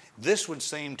here. This would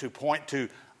seem to point to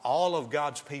all of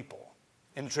God's people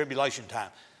in the tribulation time.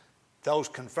 Those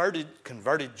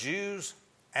converted Jews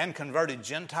and converted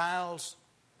Gentiles,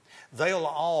 they'll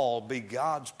all be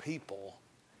God's people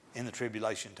in the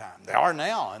tribulation time. They are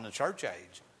now in the church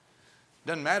age.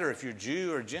 Doesn't matter if you're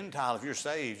Jew or Gentile. If you're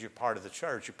saved, you're part of the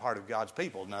church. You're part of God's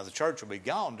people. Now, the church will be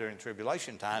gone during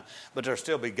tribulation time, but there'll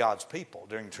still be God's people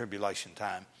during tribulation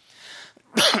time.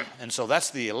 And so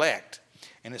that's the elect.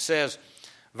 And it says,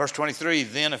 verse 23,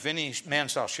 then if any man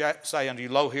shall say unto you,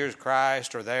 lo, here's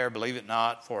Christ, or there, believe it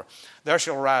not, for there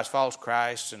shall arise false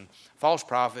Christs and false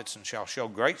prophets, and shall show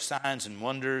great signs and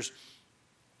wonders,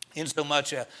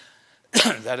 insomuch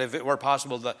that if it were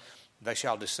possible, that they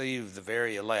shall deceive the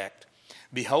very elect.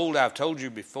 Behold, I've told you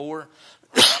before,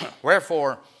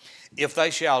 wherefore, if they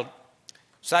shall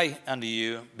say unto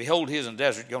you, behold, he is in the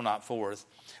desert, go not forth.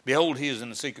 Behold, he is in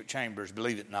the secret chambers,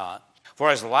 believe it not. For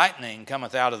as lightning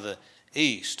cometh out of the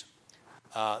east.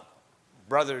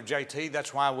 Brother JT,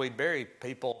 that's why we bury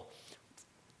people.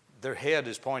 Their head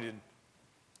is pointed,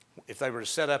 if they were to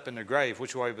set up in their grave,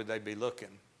 which way would they be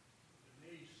looking?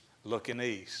 East. Looking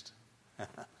east.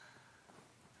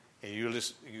 And you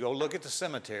go look at the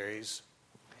cemeteries,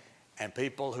 and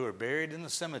people who are buried in the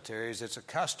cemeteries, it's a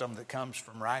custom that comes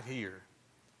from right here.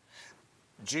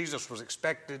 Jesus was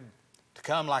expected to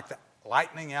come like the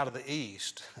lightning out of the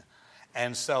east.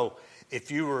 And so if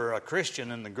you were a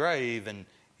Christian in the grave and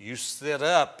you sit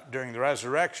up during the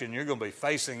resurrection, you're going to be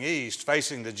facing east,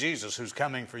 facing the Jesus who's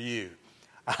coming for you.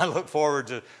 I look forward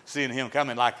to seeing Him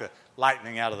coming like the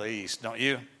lightning out of the east, don't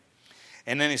you?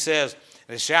 And then He says,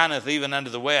 it shineth even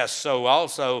unto the west, so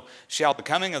also shall the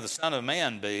coming of the Son of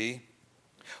Man be.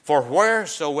 For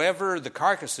wheresoever the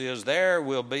carcass is, there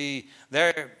will the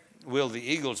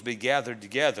eagles be gathered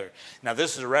together. Now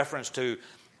this is a reference to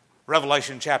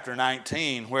Revelation chapter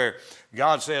 19, where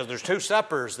God says there's two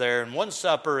suppers there, and one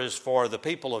supper is for the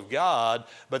people of God,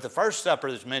 but the first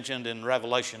supper that's mentioned in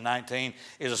Revelation 19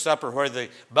 is a supper where the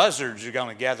buzzards are going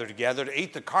to gather together to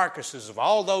eat the carcasses of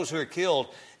all those who are killed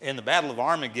in the Battle of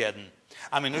Armageddon.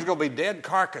 I mean, there's going to be dead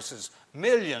carcasses,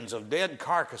 millions of dead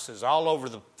carcasses all over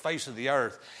the face of the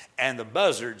earth, and the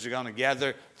buzzards are going to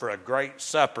gather for a great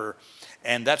supper,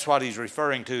 and that's what he's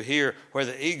referring to here, where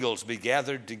the eagles be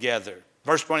gathered together.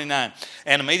 Verse 29,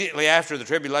 and immediately after the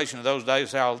tribulation of those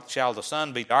days shall the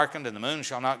sun be darkened, and the moon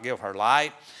shall not give her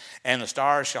light, and the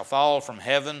stars shall fall from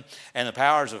heaven, and the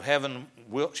powers of heaven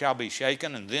shall be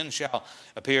shaken, and then shall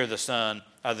appear the sign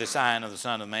of the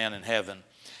Son of Man in heaven.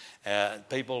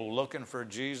 People looking for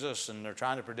Jesus, and they're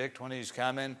trying to predict when he's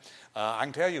coming. I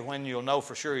can tell you when you'll know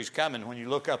for sure he's coming, when you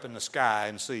look up in the sky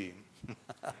and see him.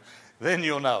 Then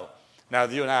you'll know. Now,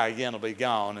 you and I, again, will be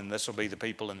gone, and this will be the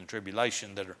people in the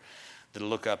tribulation that'll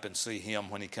look up and see him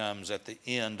when he comes at the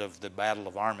end of the Battle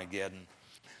of Armageddon.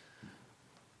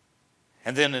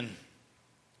 And then in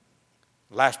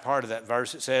the last part of that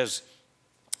verse, it says,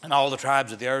 and all the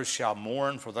tribes of the earth shall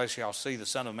mourn, for they shall see the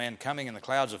Son of Man coming in the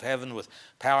clouds of heaven with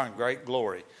power and great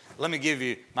glory. Let me give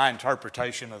you my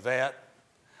interpretation of that.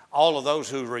 All of those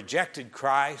who rejected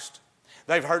Christ,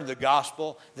 they've heard the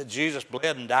gospel that Jesus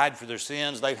bled and died for their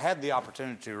sins. They've had the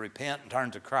opportunity to repent and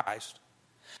turn to Christ,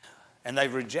 and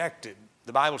they've rejected.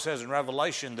 The Bible says in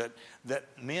Revelation that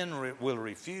men will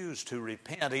refuse to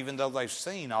repent even though they've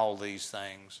seen all these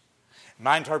things.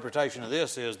 My interpretation of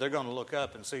this is they're going to look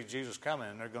up and see Jesus coming,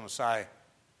 and they're going to say,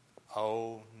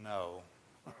 oh no.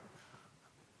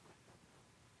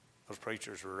 Those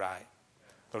preachers were right.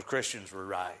 Those Christians were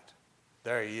right.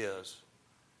 There he is.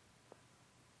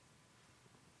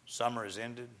 Summer is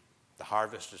ended, the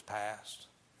harvest is past,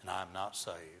 and I am not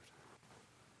saved.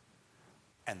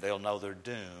 And they'll know their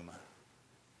doom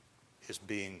is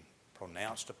being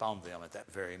pronounced upon them at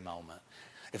that very moment.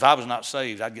 If I was not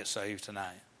saved, I'd get saved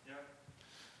tonight. Yeah.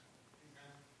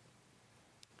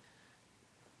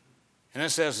 And it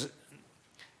says,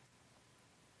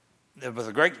 with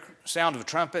a great sound of a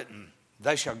trumpet, and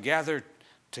they shall gather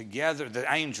together,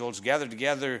 the angels gather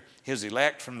together his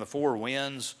elect from the four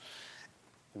winds,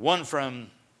 one from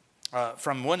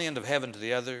one end of heaven to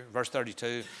the other. Verse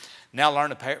 32. Now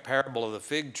learn a parable of the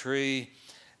fig tree.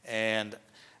 And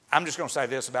I'm just going to say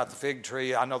this about the fig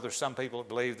tree. I know there's some people that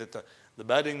believe that the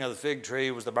budding of the fig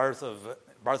tree was the birth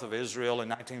of Israel in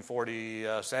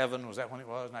 1947. Was that when it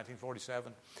was?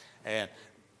 1947? And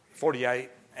 48.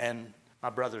 And my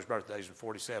brother's birthday is in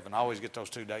 47. I always get those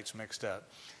two dates mixed up.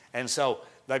 And so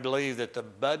they believe that the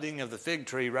budding of the fig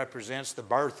tree represents the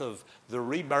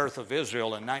rebirth of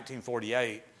Israel in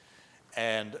 1948,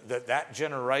 and that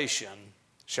generation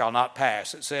shall not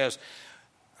pass. It says,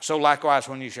 so likewise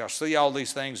when you shall see all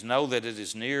these things, know that it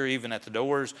is near, even at the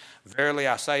doors. Verily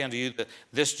I say unto you that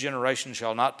this generation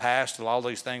shall not pass till all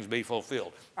these things be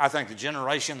fulfilled. I think the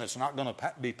generation that's not going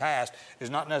to be passed is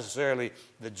not necessarily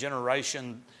the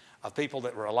generation of people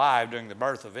that were alive during the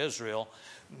birth of Israel,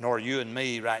 nor you and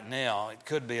me right now. It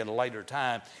could be at a later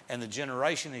time. And the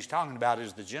generation he's talking about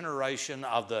is the generation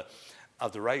of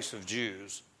the race of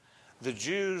Jews. The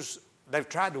Jews, they've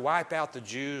tried to wipe out the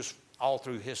Jews all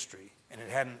through history, and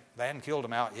they hadn't killed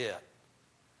them out yet.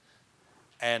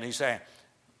 And he's saying,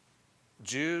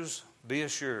 Jews, be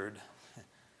assured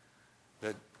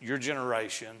that your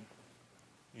generation,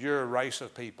 your race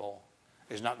of people,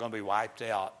 is not going to be wiped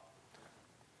out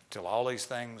till all these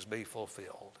things be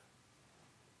fulfilled.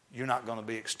 You're not going to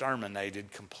be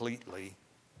exterminated completely.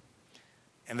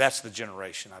 And that's the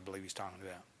generation I believe he's talking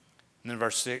about. And then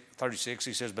verse 36,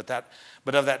 he says,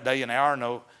 but of that day and hour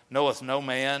knoweth no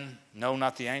man, no,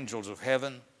 not the angels of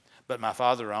heaven, but my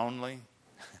Father only.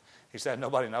 He said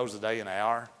nobody knows the day and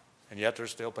hour. And yet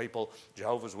there's still people,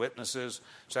 Jehovah's Witnesses,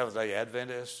 Seventh-day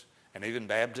Adventists, and even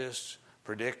Baptists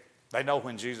predict. They know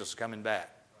when Jesus is coming back.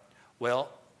 Well,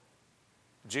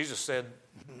 Jesus said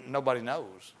nobody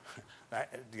knows.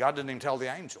 God didn't even tell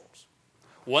the angels.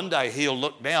 One day he'll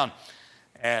look down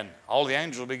and all the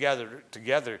angels will be gathered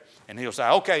together, and he'll say,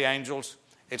 okay, angels,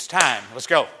 it's time. Let's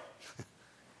go.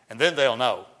 And then they'll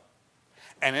know.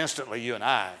 And instantly you and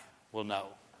I will know.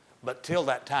 But till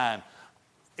that time,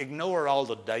 ignore all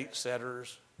the date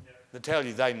setters that tell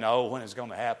you they know when it's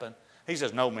going to happen. He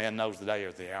says no man knows the day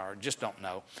or the hour. Just don't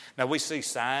know. Now we see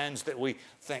signs that we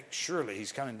think surely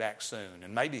he's coming back soon.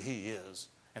 And maybe he is.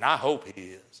 And I hope he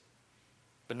is.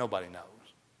 But nobody knows.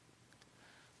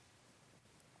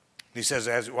 He says,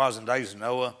 as it was in the days of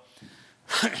Noah,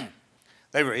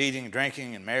 they were eating,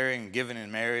 drinking, and marrying, and giving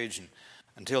in marriage, and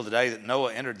until the day that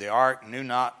Noah entered the ark, knew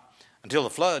not, until the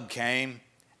flood came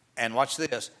and watch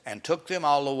this, and took them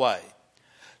all away.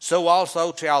 So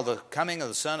also shall the coming of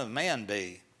the Son of Man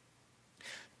be.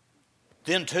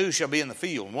 Then two shall be in the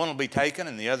field, and one will be taken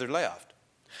and the other left.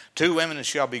 Two women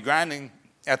shall be grinding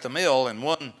at the mill, and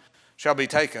one shall be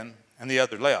taken and the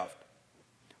other left.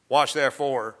 Watch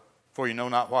therefore, for you know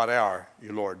not what hour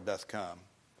your Lord doth come.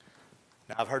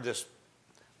 Now I've heard this,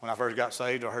 when I first got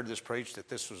saved, I heard this preached that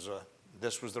this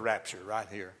was the rapture right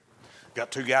here. Got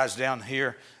two guys down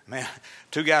here, man,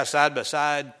 two guys side by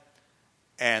side,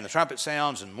 and the trumpet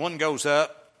sounds, and one goes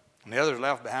up, and the other's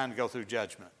left behind to go through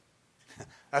judgment.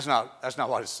 That's not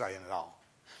what it's saying at all.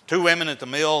 Two women at the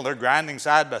mill, they're grinding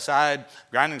side by side,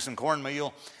 grinding some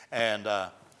cornmeal and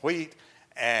wheat,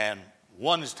 and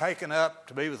one is taken up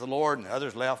to be with the Lord, and the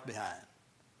other's left behind.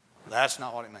 That's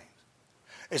not what it means.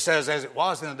 It says, as it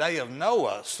was in the day of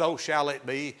Noah, so shall it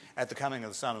be at the coming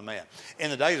of the Son of Man.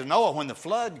 In the days of Noah, when the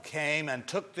flood came and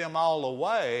took them all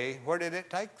away, where did it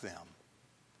take them?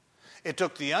 It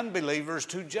took the unbelievers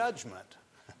to judgment.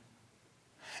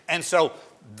 And so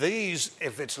these,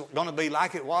 if it's going to be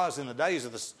like it was in the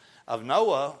days of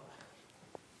Noah,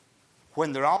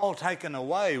 when they're all taken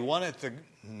away,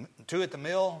 two at the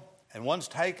mill, and one's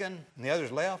taken and the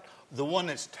other's left, the one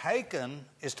that's taken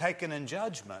is taken in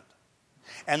judgment.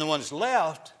 And the one that's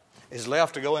left is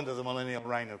left to go into the millennial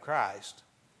reign of Christ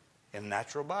in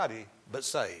natural body, but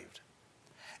saved.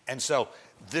 And so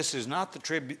this is not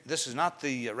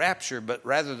the rapture, but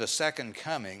rather the second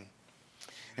coming.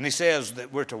 And he says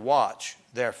that we're to watch,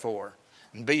 therefore,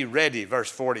 and be ready,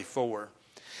 verse 44,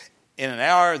 in an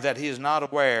hour that he is not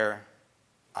aware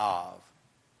of.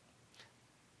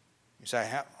 You say,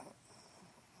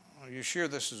 are you sure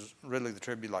this is really the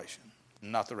tribulation,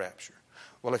 not the rapture?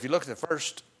 Well, if you look at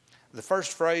the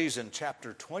first phrase in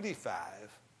chapter 25,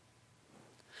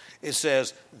 it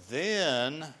says,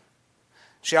 then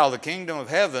shall the kingdom of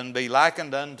heaven be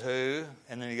likened unto,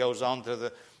 and then he goes on to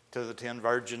the 10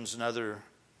 virgins and other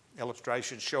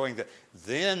illustrations showing that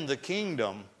then the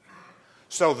kingdom,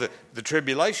 so the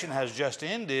tribulation has just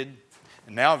ended,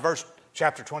 and now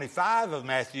chapter 25 of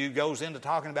Matthew goes into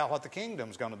talking about what the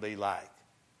kingdom's going to be like.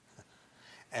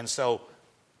 And so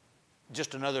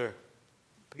just another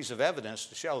piece of evidence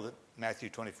to show that Matthew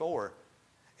 24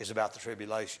 is about the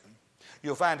tribulation.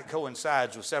 You'll find it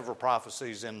coincides with several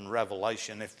prophecies in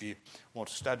Revelation if you want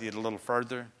to study it a little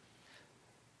further.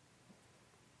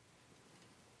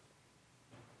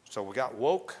 So we got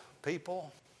woke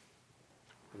people,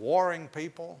 warring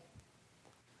people,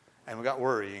 and we got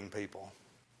worrying people.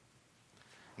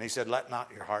 And he said, let not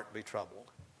your heart be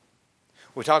troubled.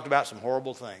 We talked about some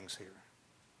horrible things here.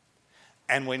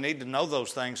 And we need to know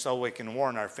those things so we can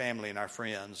warn our family and our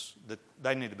friends that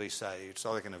they need to be saved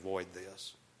so they can avoid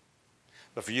this.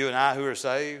 But for you and I who are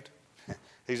saved,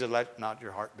 he said, let not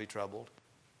your heart be troubled.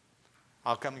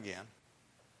 I'll come again,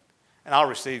 and I'll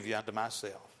receive you unto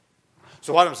myself.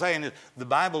 So what I'm saying is the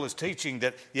Bible is teaching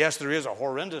that, yes, there is a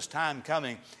horrendous time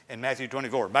coming in Matthew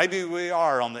 24. Maybe we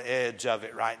are on the edge of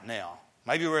it right now.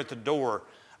 Maybe we're at the door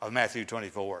of Matthew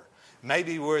 24.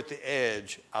 Maybe we're at the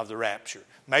edge of the rapture.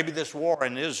 Maybe this war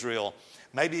in Israel,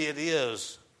 maybe it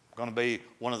is going to be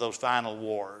one of those final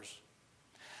wars.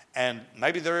 And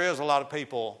maybe there is a lot of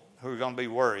people who are going to be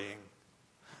worrying.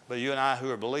 But you and I who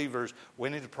are believers, we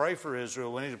need to pray for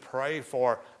Israel. We need to pray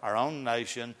for our own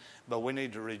nation. But we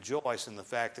need to rejoice in the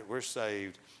fact that we're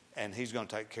saved and he's going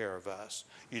to take care of us.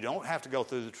 You don't have to go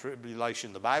through the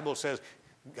tribulation. The Bible says,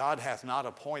 God hath not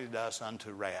appointed us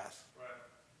unto wrath. Right.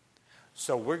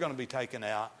 So we're going to be taken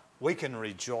out. We can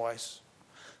rejoice.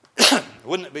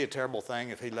 Wouldn't it be a terrible thing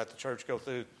if he let the church go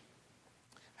through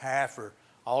half or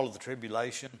all of the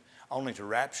tribulation only to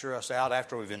rapture us out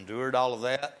after we've endured all of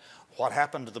that? What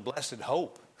happened to the blessed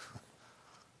hope?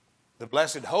 The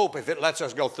blessed hope, if it lets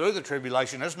us go through the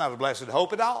tribulation, it's not a blessed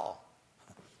hope at all.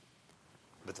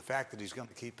 But the fact that he's going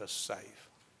to keep us safe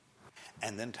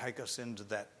and then take us into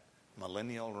that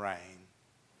millennial reign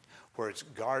where it's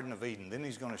Garden of Eden. Then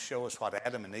he's going to show us what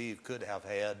Adam and Eve could have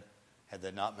had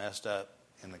they not messed up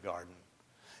in the garden.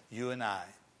 You and I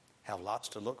have lots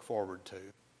to look forward to.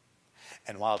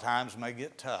 And while times may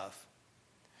get tough,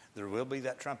 there will be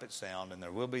that trumpet sound and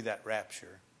there will be that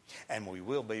rapture. And we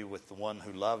will be with the one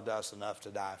who loved us enough to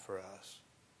die for us.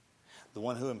 The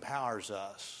one who empowers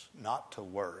us not to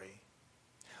worry.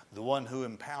 The one who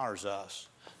empowers us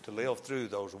to live through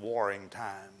those warring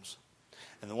times.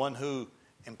 And the one who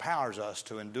empowers us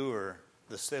to endure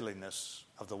the silliness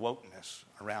of the wokeness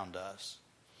around us.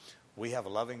 We have a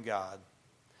loving God.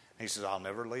 He says, I'll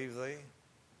never leave thee.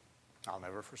 I'll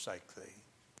never forsake thee.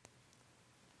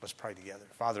 Let's pray together.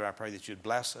 Father, I pray that you'd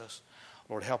bless us.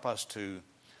 Lord, help us to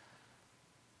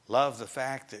love the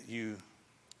fact that you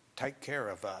take care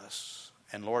of us.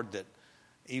 And Lord, that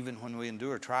even when we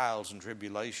endure trials and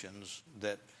tribulations,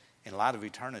 that in light of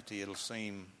eternity, it'll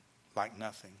seem like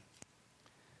nothing.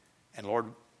 And Lord,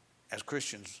 as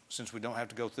Christians, since we don't have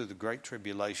to go through the great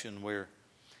tribulation, we're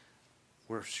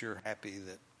sure happy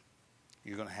that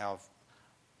you're going to have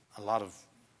a lot of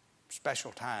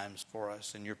special times for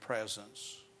us in your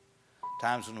presence.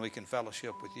 Times when we can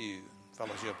fellowship with you,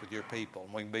 fellowship with your people,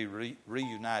 and we can be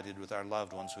reunited with our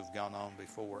loved ones who've gone on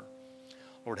before.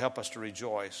 Lord, help us to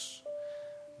rejoice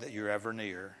that you're ever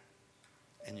near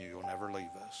and you'll never leave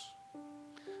us.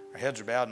 Our heads are bowed.